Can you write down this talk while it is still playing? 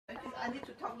I need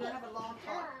to talk. We have a long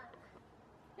talk.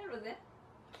 Hey, Rosette.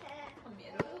 Come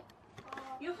here.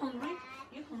 You hungry?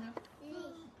 You hungry?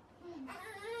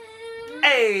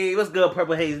 Hey, what's good,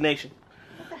 Purple Haze Nation?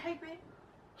 What the heck, babe?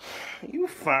 You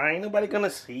fine. Nobody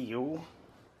gonna see you.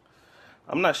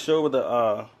 I'm not sure where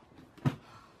the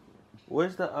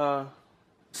where's the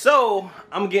So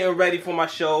I'm getting ready for my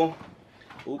show.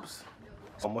 Oops.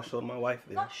 I'm gonna show my wife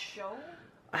this. Not show.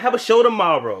 I have a show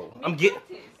tomorrow.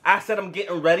 I said I'm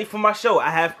getting ready for my show. I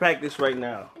have practice right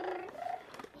now.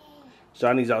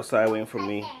 Johnny's outside waiting for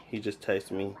me. He just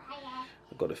texted me.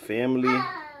 I go to family.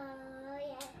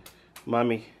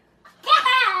 Mommy.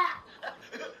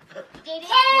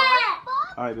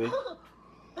 Alright, babe.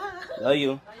 Love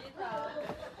you.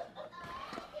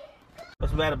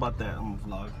 What's bad about that on the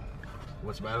vlog?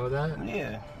 What's bad with that?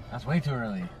 Yeah. That's way too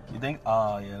early. You think?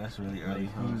 Oh, yeah, that's really early.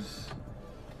 It's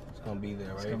gonna be there,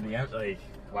 right? It's gonna be like,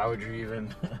 why would you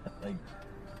even like?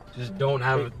 Just don't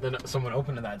have someone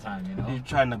open at that time, you know? You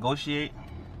try to negotiate?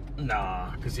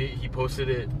 Nah, cause he posted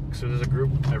it. So there's a group,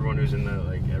 everyone who's in the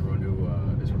everyone who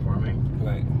is performing,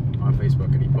 right, on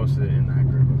Facebook, and he posted it in that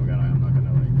group. Oh my god, I'm not gonna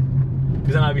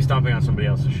cause then I'd be stomping on somebody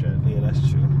else's shit. Yeah, that's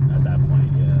true. At that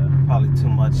point, yeah. Probably too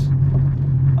much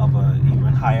of a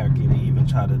even hierarchy to even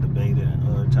try to debate it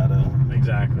or try to.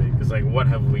 Exactly, cause like, what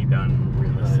have we done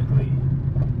realistically? Right.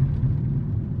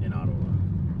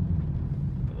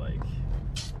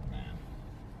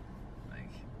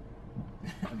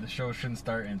 The show shouldn't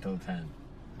start until 10.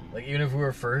 Like, even if we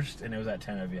were first and it was at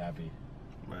 10, I'd be happy.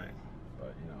 Right.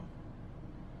 But, you know.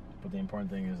 But the important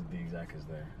thing is that the exec is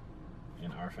there.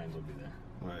 And our fans will be there.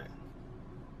 Right.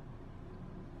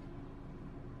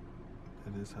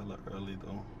 It is hella early,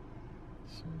 though.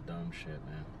 Some dumb shit,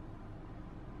 man.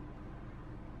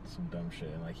 Some dumb shit.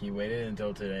 And, like, he waited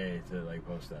until today to, like,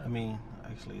 post that. I mean,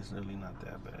 actually, it's really not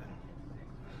that bad.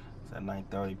 It's at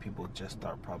 9:30. People just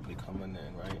start probably coming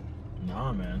in, right?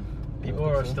 Nah, man. People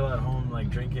are still at home, like,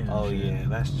 drinking. Oh, shit. yeah,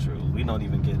 that's true. We don't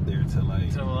even get there till, like...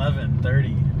 Till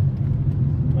 11:30.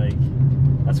 Like,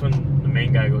 that's when the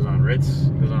main guy goes on. Ritz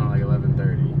goes on at, like,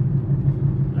 11:30.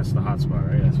 That's the hot spot,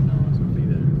 right? That's when no one's gonna be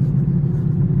there.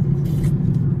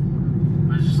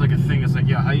 But it's just, like, a thing. It's like,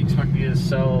 yeah, how you expect me to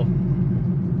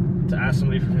ask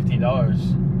somebody for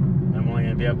 $15? I'm only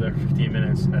gonna be up there for 15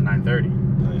 minutes at 9:30.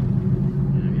 Right. You know what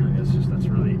I mean? Like, that's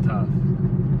really tough.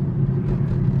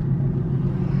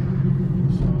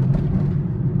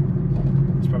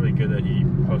 Probably good that he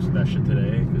posted that shit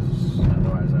today, because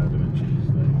otherwise I would have been changed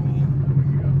like a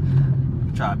week ago.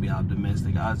 Try to be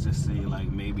optimistic. I was just saying, like,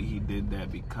 maybe he did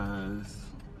that because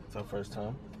it's our first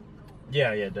time.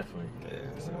 Yeah, definitely.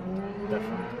 Yeah, so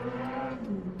Definitely.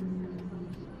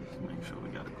 just make sure we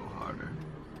gotta go harder.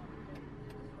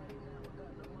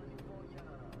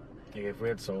 Like, if we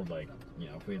had sold, like, you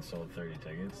know, if we had sold 30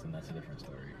 tickets, then that's a different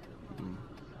story. But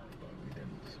we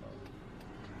didn't, so.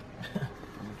 Let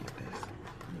me get this.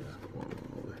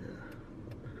 Over here.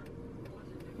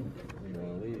 You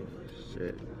wanna leave?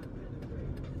 Shit.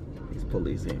 These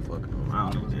police ain't fucking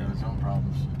around. They have his own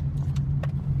problems.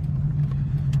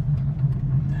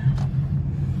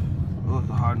 Oh, it's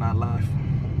a hard not life.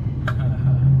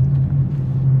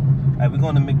 Hey, we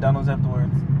going to McDonald's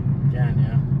afterwards? Yeah.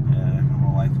 Yeah,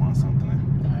 my wife wants something.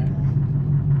 Alright.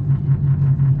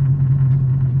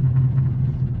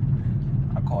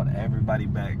 I called everybody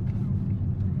back.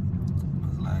 I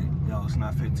was like, yo, it's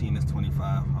not 15, it's 25.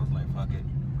 I was like, fuck it.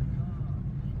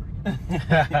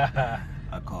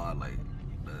 I called like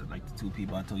the two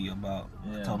people I told you about.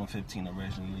 Yeah. I told them 15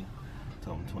 originally.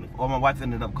 Told them 20. Or my wife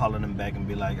ended up calling them back and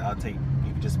be like, you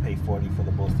can just pay 40 for the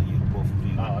both of you.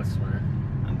 Oh, that's smart.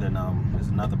 And then there's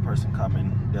another person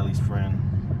coming, Deli's friend,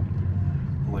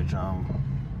 which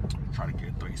try to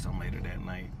get threesome later that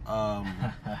night.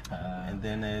 And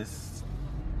then there's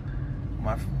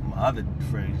my other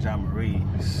friend, John Marie.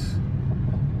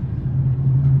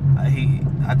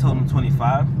 I told him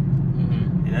 25.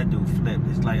 Yeah, that dude flipped.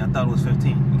 It's like, I thought it was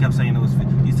 15. He kept saying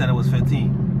he said it was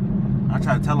 15. I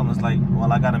tried to tell him, it's like,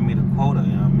 well, I gotta meet a quota,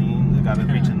 you know what I mean? I gotta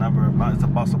reach a number. It's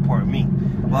about supporting me.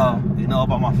 Well, you know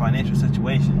about my financial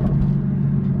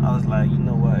situation. I was like, you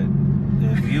know what?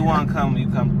 If you want to come, you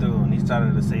come through. And he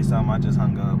started to say something. I just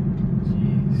hung up.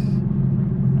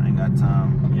 Jeez. I ain't got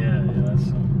time. Yeah,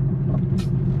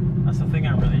 that's the thing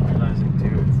I'm really realizing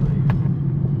too. It's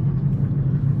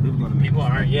like people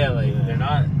aren't. They're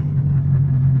not.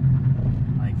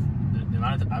 Like,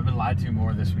 I've been lied to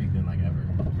more this week than like ever.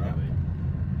 Probably.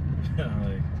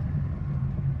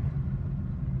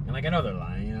 And like, I know they're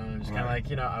lying, you know. I'm just kind of like,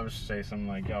 you know, I would say something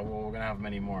like, "Yo, well, we're gonna have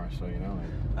many more," so you know.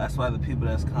 Like, that's why the people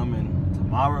that's coming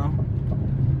tomorrow,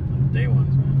 the day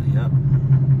ones, man. Yep.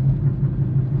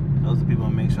 Those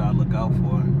make sure I look out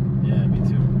for. Yeah, me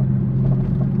too.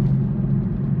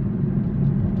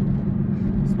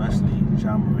 Especially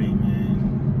Jean Marie,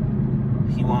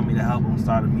 man. He wanted me to help him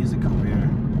start a music career.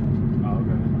 Oh,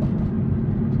 okay.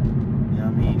 You know what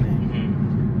I mean?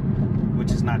 And,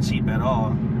 which is not cheap at all.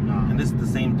 No. And this is the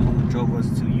same dude who drove us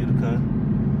to Utica.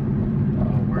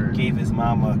 Oh, word. Gave his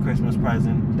mom a Christmas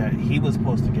present that he was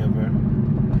supposed to give her.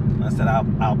 And I said, I'll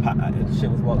the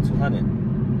shit was about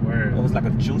 200. Word. It was like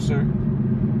a juicer.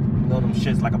 You know them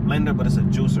shits like a blender, but it's a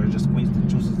juicer. It just squeezes the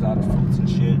juices out of fruits and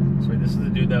shit. So wait, this is the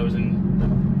dude that was in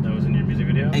your music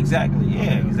video? Exactly,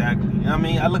 yeah, exactly. You know what I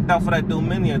mean, I looked out for that dude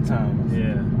many a times.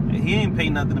 Yeah. He ain't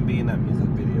paid nothing to be in that music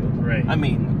video. Right. I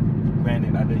mean,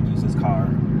 granted, I didn't use his car.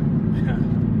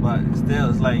 But still,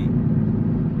 it's like,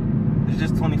 it's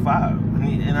just 25.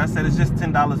 And I said, it's just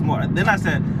 $10 more. Then I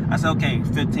said, okay,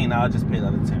 15, I'll just pay the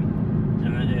other 10.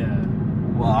 And then, yeah.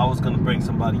 Well, I was going to bring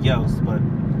somebody else, but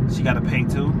she got to pay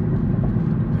too.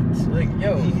 It's like,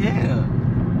 yo. Yeah.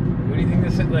 What do you think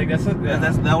this is? Like,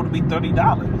 that would be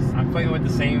 $30. I'm fighting with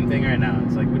the same thing right now.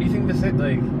 It's like, what do you think this is?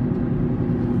 Like,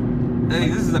 hey,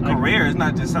 this is a career. It's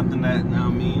not just something that, you know what I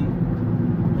mean?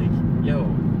 Like, yo,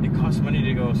 it costs money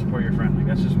to go support your friend. Like,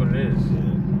 that's just what it is. Yeah.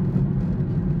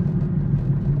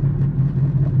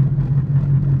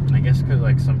 And I guess because,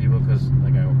 like, some people, because,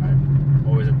 like, I'm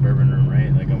always at Bourbon Room,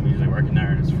 right? Like, I'm usually working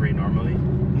there and it's free normally.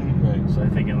 Right. So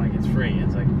I'm thinking, like, it's free.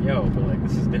 It's like, yo, but, like,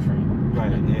 this is different.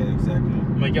 Right, yeah, exactly.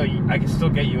 I'm like, yo, I can still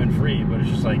get you in free, but it's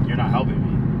just like, you're not helping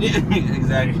me. Yeah,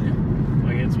 exactly.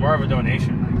 Like, it's more of a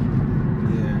donation. Like,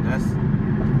 yeah, that's...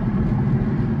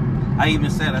 I even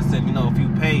said, you know, if you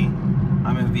pay,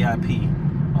 I'm in VIP.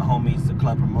 My homies, the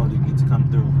club promoter, get to come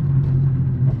through.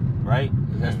 Right?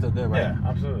 Is that still good, right? Yeah,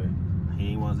 absolutely.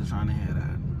 He wasn't trying to hear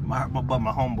that. But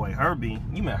my homeboy, Herbie,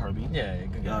 you met Herbie. Yeah,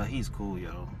 good guy. He's cool,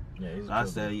 yo. Yeah, he's So I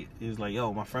said, he was like,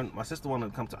 yo, my sister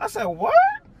wanted to come to... I said, what?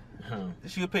 Huh.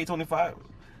 She would pay 25.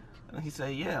 And he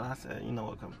said, yeah. And I said, you know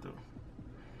what, come through.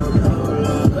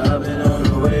 I've been on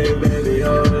the way, baby,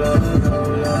 hold up.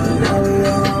 Now we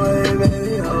on the way,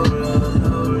 baby, hold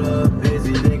up.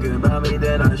 Busy thinking about me,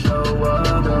 then I show up.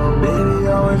 Baby,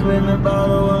 always win the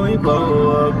bottle when we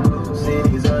blow up. See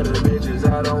these other bitches,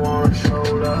 I don't wanna show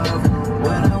love.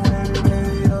 When I'm with you,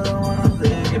 baby, you're the one I'm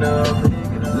thinking of.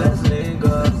 Let's link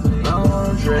up, I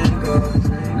wanna drink up.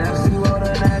 Let's do all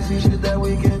the nasty shit that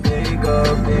we can think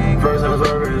of. First I'm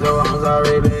sorry, so I'm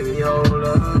sorry, baby, hold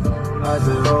up. I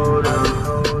said, hold up,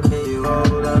 can you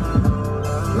hold up?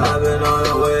 I've been on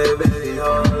the way, baby,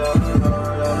 hold up.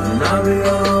 And I'll be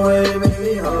on the way,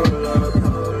 baby, hold up.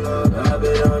 I've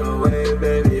been on the way,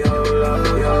 baby, hold up.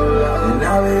 And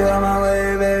I'll be on my way,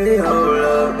 baby, hold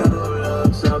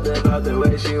up. Something about the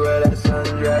way she wear that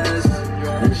sundress.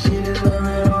 And she deserve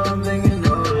it all, I'm thinking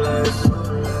no less.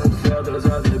 Felt those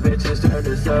other bitches turn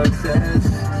to success.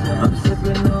 I'm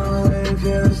sipping on the way,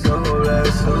 feeling so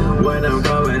blessed. When I'm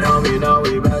coming home, you know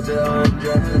we about to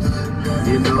undress.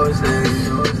 You know it's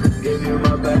next, give you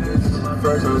my best.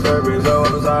 First I'm serving, so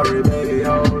I'm sorry, baby,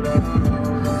 hold up.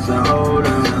 So hold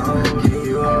up, can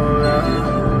you hold up?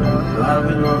 I've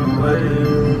been on the way.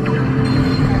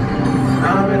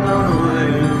 I've been on the way.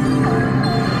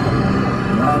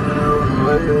 I've been on the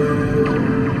way.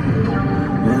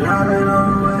 And I've been on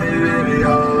the way, baby,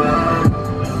 hold up.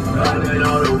 I've been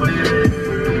on the way.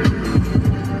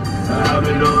 I've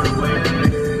been on the way.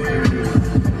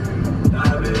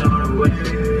 I've been on the way.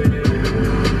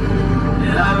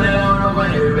 And I've been on the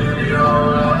way, baby,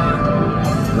 hold up.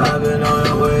 I've been on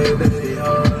the way, baby,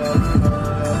 hold up.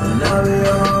 And I'll be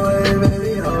on the way,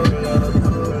 baby, hold up.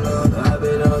 I've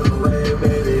been on the way,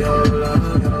 baby, hold up.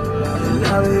 And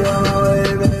I'll be on the way,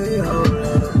 baby, hold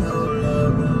up.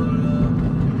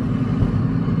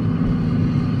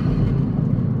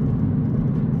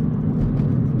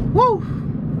 Woo!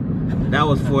 That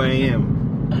was 4 a.m.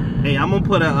 Hey, I'm gonna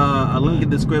put a link in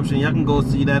the description. Y'all can go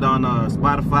see that on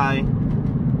Spotify,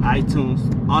 iTunes,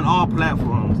 on all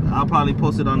platforms. I'll probably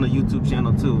post it on the YouTube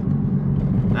channel too.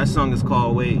 That song is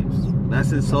called Waves. That's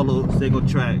his solo single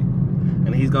track,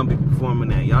 and he's gonna be performing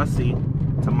that. Y'all see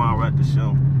tomorrow at the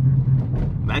show.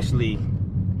 Actually,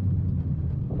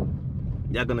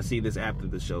 y'all gonna see this after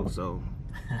the show, so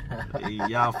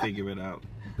y'all figure it out.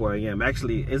 4 a.m.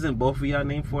 Actually, isn't both of y'all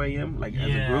named 4 a.m. like as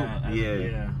a group?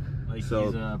 Yeah. Like, So-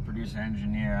 he's a producer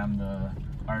engineer. I'm the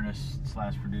artist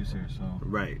 / producer. So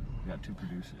Right. we got two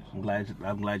producers. I'm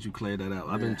glad you cleared that up.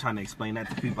 I've been trying to explain that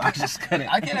to people. I just couldn't.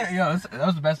 I can't. Yo, that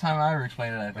was the best time I ever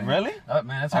explained it. I think. Really? Oh,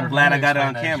 man, that's I'm hard for glad me I to got it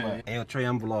on explain that camera. shit. Hey, yo, Trey,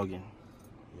 I'm vlogging.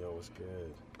 Yo, what's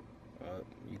good?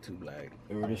 YouTube lag.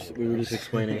 We were just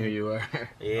explaining who you are.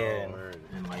 Yeah.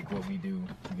 And like what we do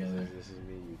together. This is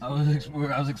me.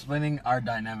 I was explaining our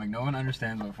dynamic. No one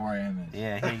understands what 4am is.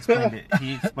 Yeah, he explained it.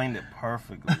 He explained it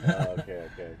perfectly. Okay.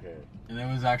 And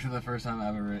it was actually the first time I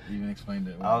ever even explained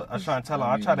it. I was trying to tell him.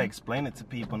 I try to explain it to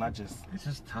people, not just. It's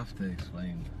just tough to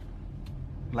explain.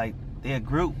 Like they're a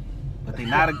group, but they're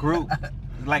not a group.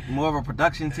 It's like more of a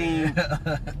production team.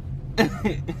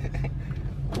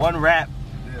 One rap.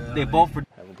 Yeah, They both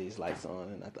having these lights on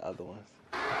and not the other ones.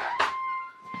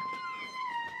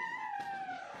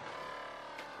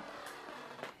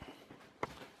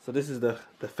 So this is the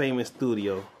famous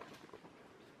studio.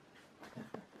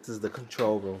 This is the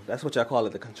control room. That's what y'all call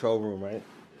it, the control room, right?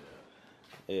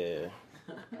 Yeah.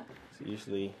 So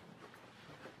usually.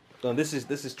 No, this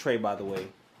is Trey, by the way.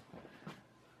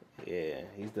 Yeah,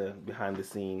 he's the behind the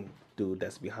scene dude.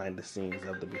 That's behind the scenes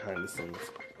of the behind the scenes.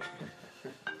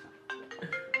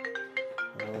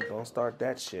 Don't start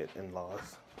that shit,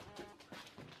 in-laws.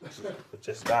 We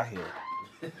just got here.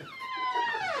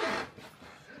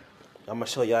 I'm gonna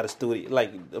show y'all the studio.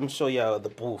 Like, I'm gonna show y'all the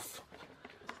booth.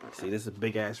 See, this is a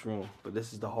big ass room, but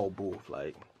this is the whole booth.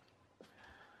 Like,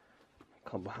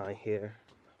 come behind here,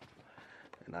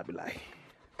 and I'll be like,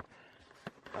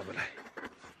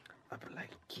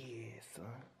 yeah, son.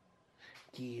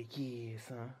 Yeah,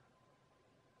 son.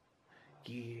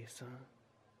 Yeah, son.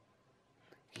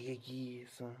 Yeah,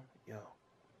 son. Yo,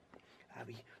 I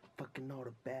be fucking all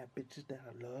the bad bitches that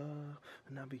I love,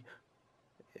 and I be,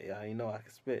 yeah, you know I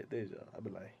can spit, did you? I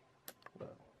be like,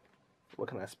 well, what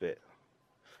can I spit?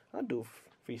 I do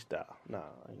freestyle. Nah,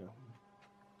 you know.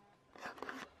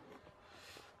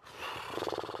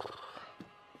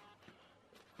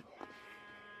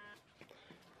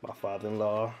 My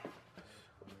father-in-law.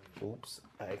 Oops,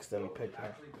 I accidentally picked her.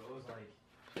 Actually goes like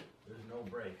there's no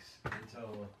breaks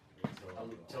until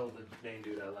the main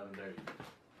dude at 11:30.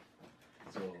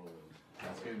 So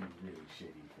that's gonna be really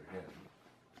shitty for him.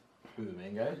 Who, the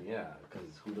main guy? Yeah,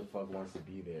 because who the fuck wants to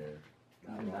be there?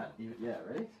 Yeah,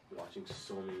 right? Watching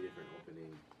so many different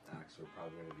opening acts are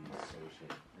probably gonna be so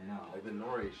shit. I know. Like the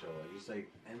Nori show, like just like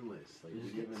endless. Like we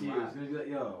didn't See, even it's laugh. gonna be like,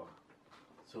 yo.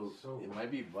 So it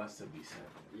might be blessed to be 7.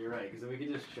 You're right, because then we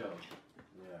can just chill.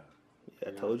 Yeah. Yeah,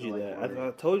 I told you that.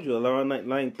 I told you around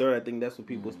 9:30. I think that's when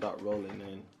people start rolling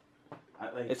in.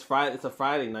 It's Friday. It's a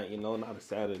Friday night, you know, not a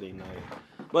Saturday night.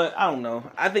 But I don't know.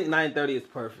 I think 9:30 is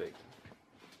perfect.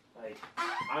 Like,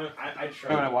 I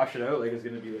try when I wash it out, like it's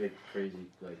gonna be like crazy,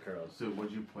 like curls. So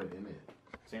what'd you put in it?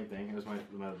 Same thing. It was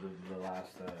the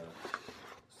last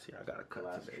See, I gotta cut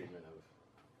last today. treatment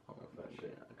of that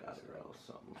shit. I gotta go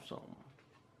something.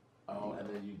 Oh, and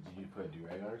then did you put a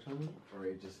do-rag on or something? Or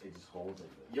it just holds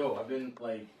like this? Yo, I've been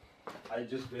like, I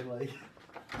just been like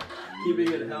keeping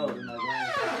it held and like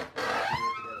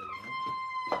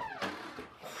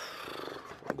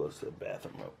I'll go to the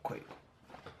bathroom real quick.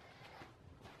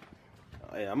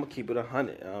 Oh, yeah, I'm gonna keep it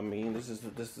 100. I mean, this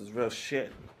is real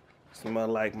shit. Smell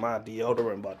like my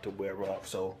deodorant about to wear off.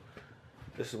 So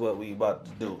this is what we about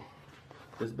to do.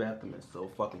 This bathroom is so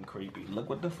fucking creepy. Look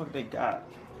what the fuck they got.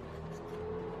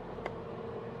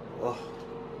 Oh,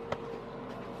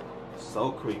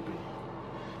 so creepy.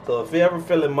 So if you're ever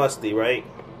feeling musty, right?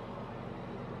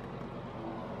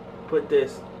 Put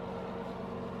this.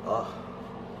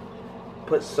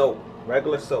 Put soap,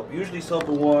 regular soap. Usually soap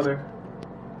and water.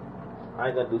 I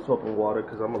ain't gonna do soap and water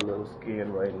because I'm a little scared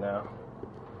right now.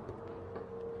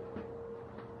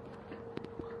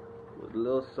 What a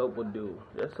little soap will do.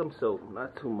 Just some soap,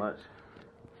 not too much.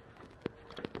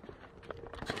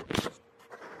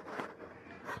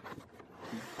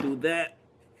 Do that,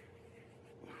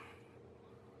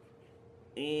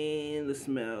 and the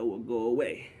smell will go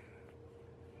away.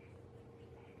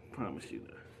 Promise you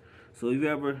that. So if you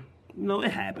ever, you know,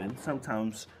 it happens.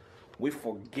 Sometimes we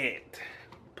forget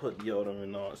put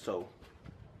deodorant on. So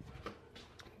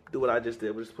do what I just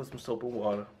did. Just put some soap and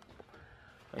water,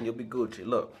 and you'll be Gucci.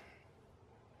 Look,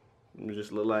 it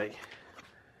just look like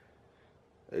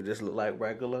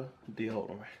regular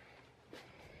deodorant.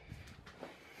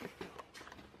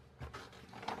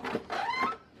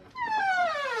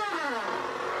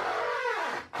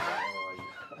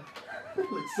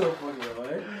 It's so funny,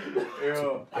 right?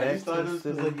 Yo, I just thought it was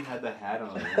because like you had the hat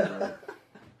on. Like,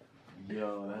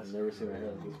 yo, that's never seen a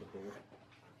hair like this before.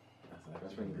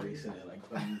 That's been grease in it, like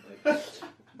grease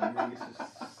just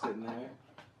sitting there.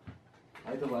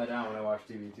 I have to lie down when I watch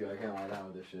TV too. I can't lie down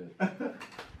with this shit.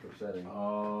 It's upsetting.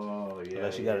 Oh yeah.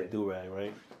 Unless you got a do-rag,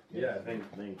 right? Yeah,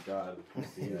 Thank God.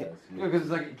 yeah, because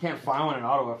it's like you can't find one in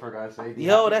Ottawa for God's sake.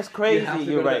 Yo, that's crazy. You have to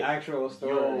You're go to right. the actual store.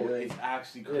 Yo, Like, it's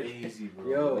actually crazy, bro.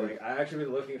 yo, like I actually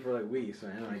been looking for like weeks,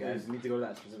 man. Like I just need to go to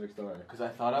that specific store. Because I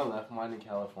thought I left mine in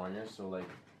California, so like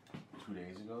 2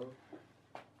 days ago,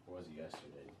 or was it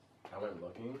yesterday? I went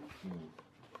looking.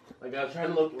 Like I was trying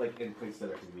to look like in places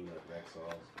that are convenient, like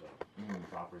Rexall's,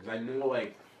 proper. Because I knew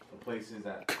like the places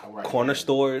that where I Corner can.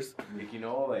 stores. Like you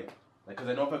know, like because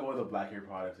I know if I go to the Black Hair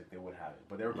products, like they would have it,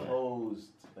 but they were closed.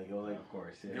 Like it was like, Of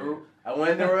course, yeah. they were. I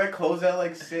went, they were like closed at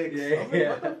like 6. I was like,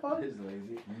 what the fuck? It's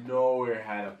lazy. Nowhere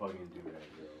had a fucking do that,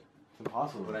 bro. It's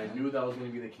impossible. But I knew that was gonna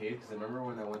be the case because I remember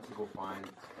when I went to go find a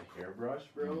hairbrush,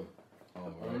 bro. The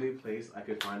only place I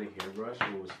could find a hairbrush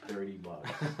was $30.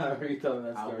 I already told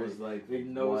that I story. was like, Made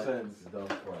no what sense. the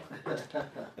fuck?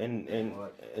 In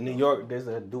New York, there's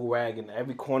a do rag in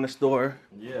every corner store,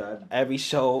 Yeah. every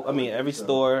show. I mean, every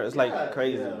store. It's like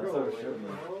crazy. Yeah, that's so shit,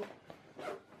 man.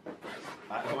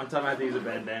 One time I had to use a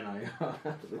bandana. It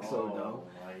looks so dumb.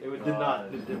 It did not.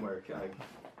 It didn't work. Like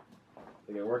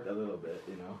it worked a little bit,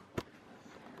 you know.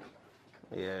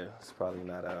 Yeah, it's probably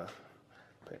not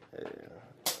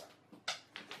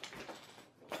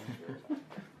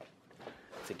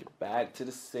Take it back to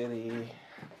the city.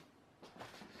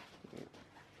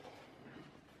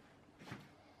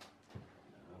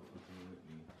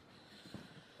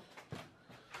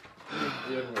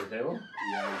 You looking for a table?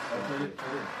 Yeah, Okay.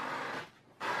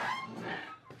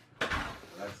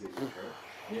 that's it. Sure.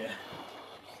 Yeah.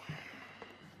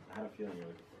 I had a feeling you were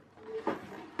looking for it.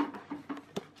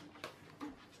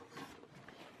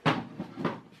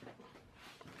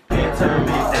 Can't turn me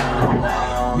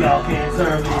down. Y'all can't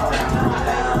turn me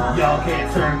down. Y'all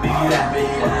can't turn me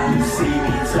down. You see me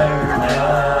turn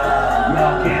up.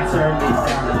 Y'all can't turn me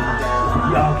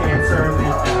down. Y'all can't turn me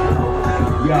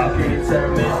down. Y'all can't turn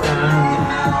me down.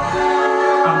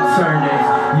 I'm turning.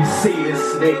 You see this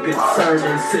nigga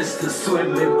turning, sister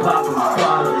swimming, popping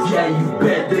bottles. Yeah, you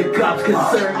bet the cops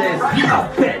concerning. I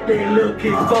bet they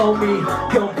looking for me.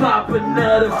 Gon' pop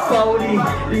another 40.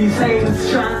 These haters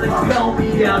trying to blow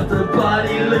me out the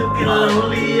body, looking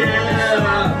lonely.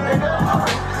 Yeah.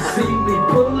 See me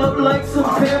pull up like some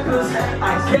pampers.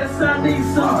 I guess I need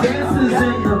some dancers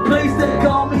in the place they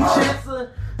call me Chancer.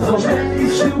 So many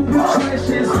stupid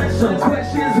questions, some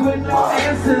questions with no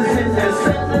answers, and they're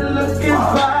sitting looking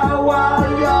fire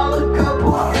while y'all a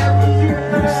couple empty.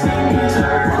 You see me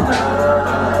turn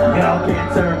up, y'all can't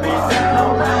turn me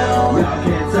down. Y'all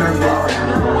can't turn me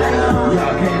down.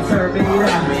 Y'all can't turn me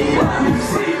down. You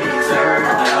see me turn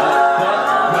up,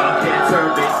 y'all can't turn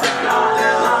me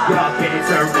down. Y'all can't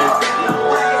turn me down.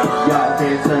 Y'all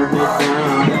can't turn me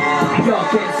down. Y'all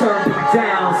can't turn me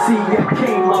down. See, I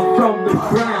came up from the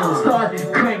ground, started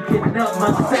cranking up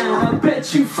my sound. I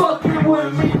bet you fucking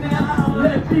with me now.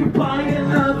 Let me buy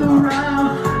another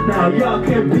round. Now y'all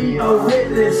can be a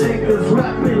witness. Niggas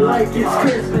rapping like it's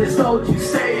Christmas. Told you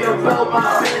stay about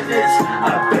my business.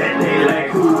 I bet they like,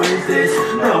 who is this?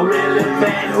 No, really,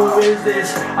 man, who is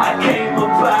this? I came up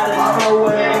out of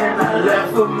nowhere and I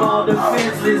left from all the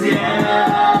fences,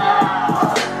 yeah.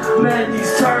 Man,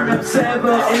 these turnips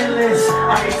ever endless.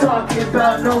 I ain't talking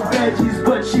about no veggies,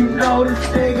 but you know this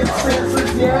nigga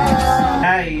senseless, yeah.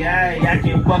 Hey, I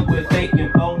can fuck with fake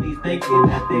and phonies thinking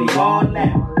that they all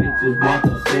that. Bitches want the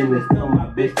business, tell my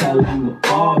bitch, tell them to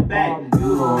fall back. You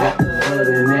don't have the hood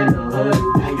and then the hood is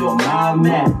where your mom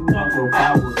at. Talking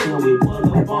about till we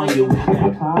pull up on you with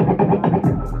that car.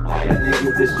 All y'all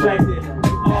niggas distracted,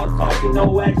 all talking,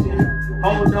 no action.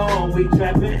 Hold on, we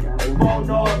trapping. Phone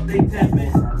off, they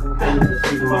tapping. Tell them to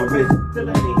see my wrist. Till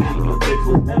I ain't getting your bitch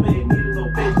was never in need of no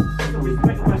bitch. So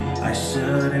respect my I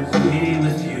shouldn't be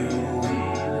with you.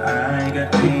 I ain't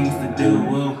got things to do.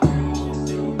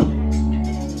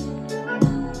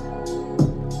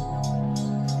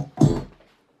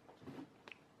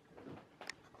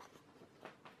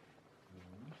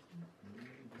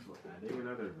 I think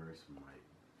another verse might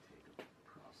take a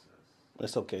process.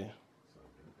 It's okay.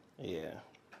 Yeah.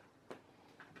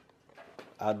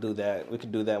 I'll do that. We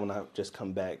could do that when I just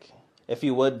come back. If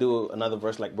you would do another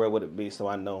verse, like where would it be so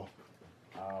I know?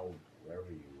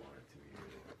 Wherever you want it to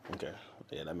be. Okay.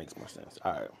 Yeah, that makes more sense.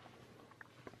 All right.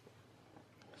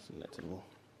 Send that to me.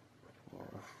 More.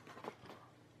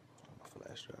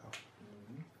 Flash drive.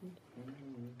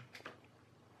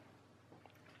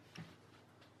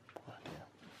 Oh, damn.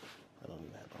 I don't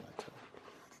even have it on that too.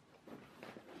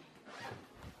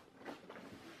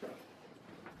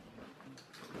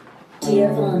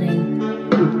 Giovanni.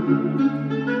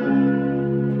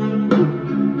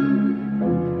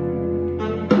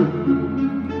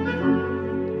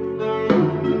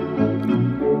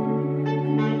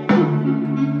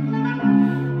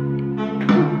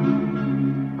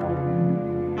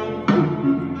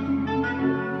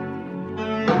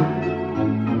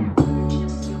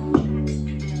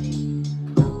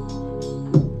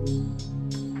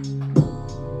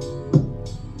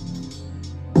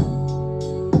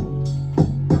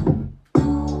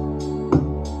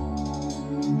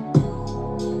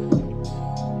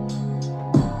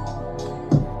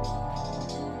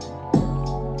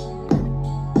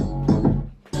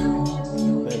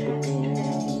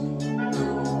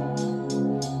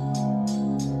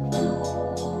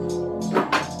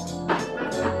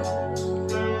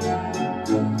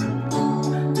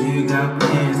 got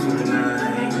plans for the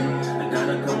night. I got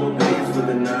a couple plans for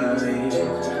the night.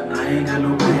 I ain't got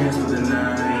no plans for the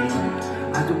night.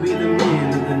 I could be the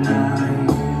man of the night.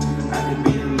 I could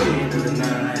be the man of the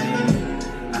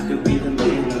night. I could be the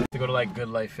man of To go to like Good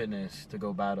Life Fitness to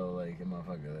go battle like a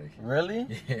motherfucker like. Really?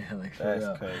 Yeah, like for That's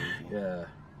real. crazy. Yeah.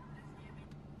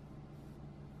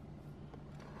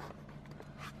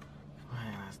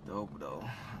 Man, that's dope though.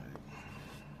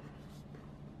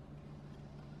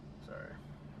 Sorry.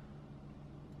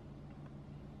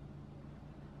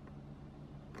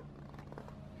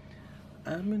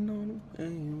 I've been on the way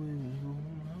with you.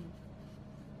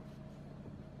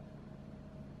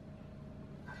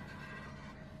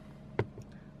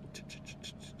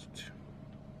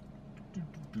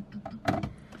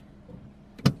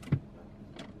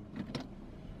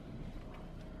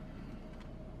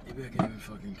 Maybe I can even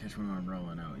fucking catch one arm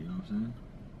rolling out, you know what I'm saying?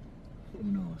 Who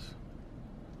knows?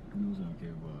 Who knows what I'm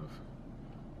capable of?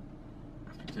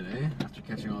 After today, after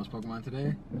catching all those Pokemon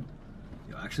today,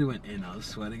 yo, I actually went in, I was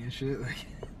sweating and shit, like,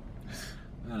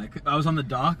 man, I was on the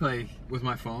dock, like, with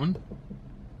my phone,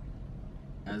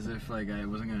 as if, like, I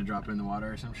wasn't gonna drop it in the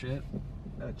water or some shit.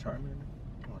 Is that a Charmander?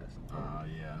 Oh, that's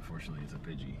Yeah, unfortunately it's a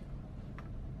Pidgey.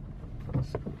 Let's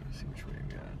see which way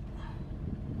we got.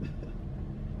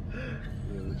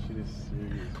 Yeah, this shit is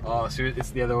serious. Oh, so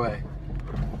it's the other way.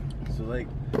 So like,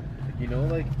 you know,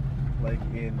 like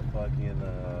in fucking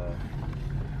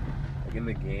like in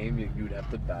the game, you would have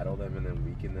to battle them and then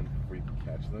weaken them before you can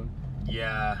catch them.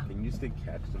 Yeah. Can you just like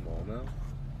catch them all now?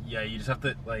 Yeah, you just have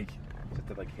to like. Just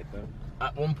to like hit them.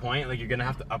 At one point, like you're gonna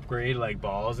have to upgrade like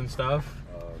balls and stuff.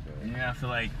 Oh, okay. And you have to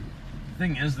like. The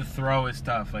thing is, the throw is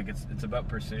tough. Like it's about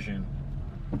precision.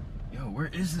 Yo, where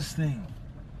is this thing?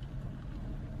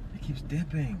 It keeps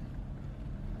dipping.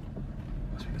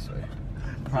 Must be this way.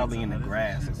 probably in the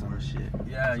grass or some shit.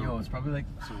 Yeah, yo, it's probably like.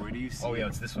 So where do you see? Oh yeah,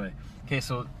 it's this way. Okay,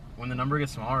 so when the number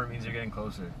gets smaller, it means you're getting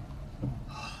closer.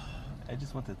 I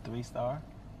just went to 3-star.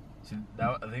 See,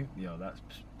 that I think, yo, that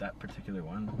particular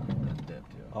one, that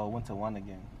dipped, yo. Oh, went to 1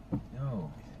 again.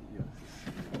 Yo, do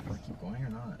I keep going or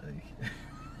not? Like,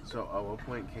 So at what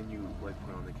point can you like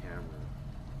put on the camera?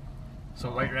 so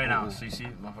right now, so you see,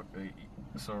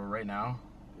 so right now,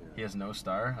 he has no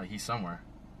star. Like he's somewhere.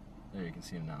 There, you can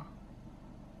see him now.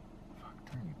 Fuck,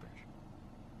 turn you bitch.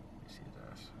 You see his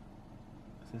ass.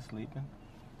 Is he sleeping?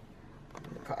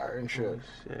 Car and Oh,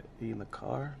 shit. He in the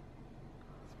car?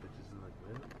 This bitch isn't like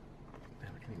that.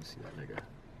 Damn, I can't even see that nigga.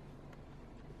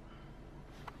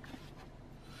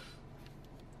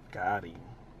 Got him.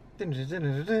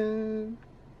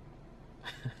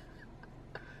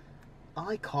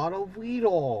 I caught a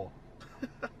Weedle.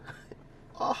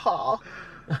 Aha.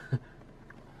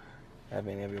 Have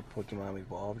any of your Pokemon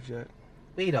evolved yet?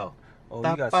 Weedle. Oh, you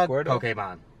got Squirtle?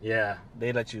 Pokemon. Yeah.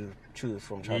 They let you choose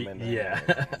from Charmander. Yeah.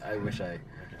 I wish I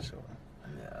can show.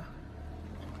 Yeah.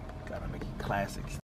 Gotta make it classics.